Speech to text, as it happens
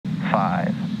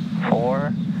5,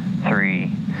 4,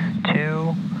 3,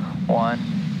 2, 1.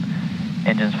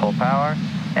 Engines full power.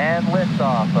 And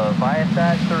liftoff of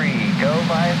Viasat 3. Go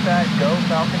Viasat, go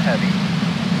Falcon Heavy.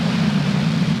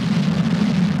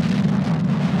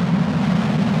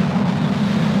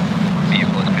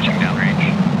 Vehicle is pitching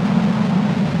downrange.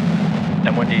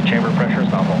 M1D chamber pressure is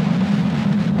nominal.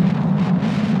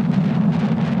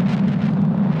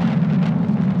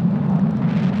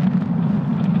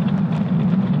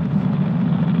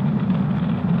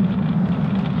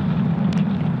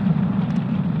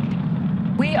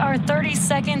 We are 30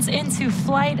 seconds into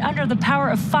flight under the power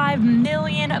of 5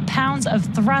 million pounds of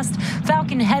thrust.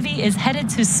 Falcon Heavy is headed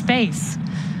to space.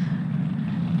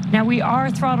 Now we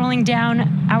are throttling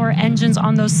down our engines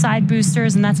on those side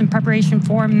boosters, and that's in preparation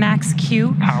for max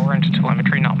Q. Power into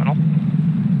telemetry nominal.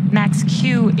 Max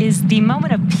Q is the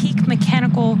moment of peak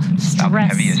mechanical stress. Falcon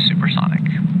Heavy is supersonic.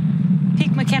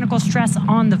 Peak mechanical stress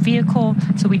on the vehicle.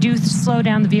 So we do slow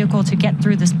down the vehicle to get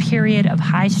through this period of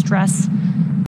high stress.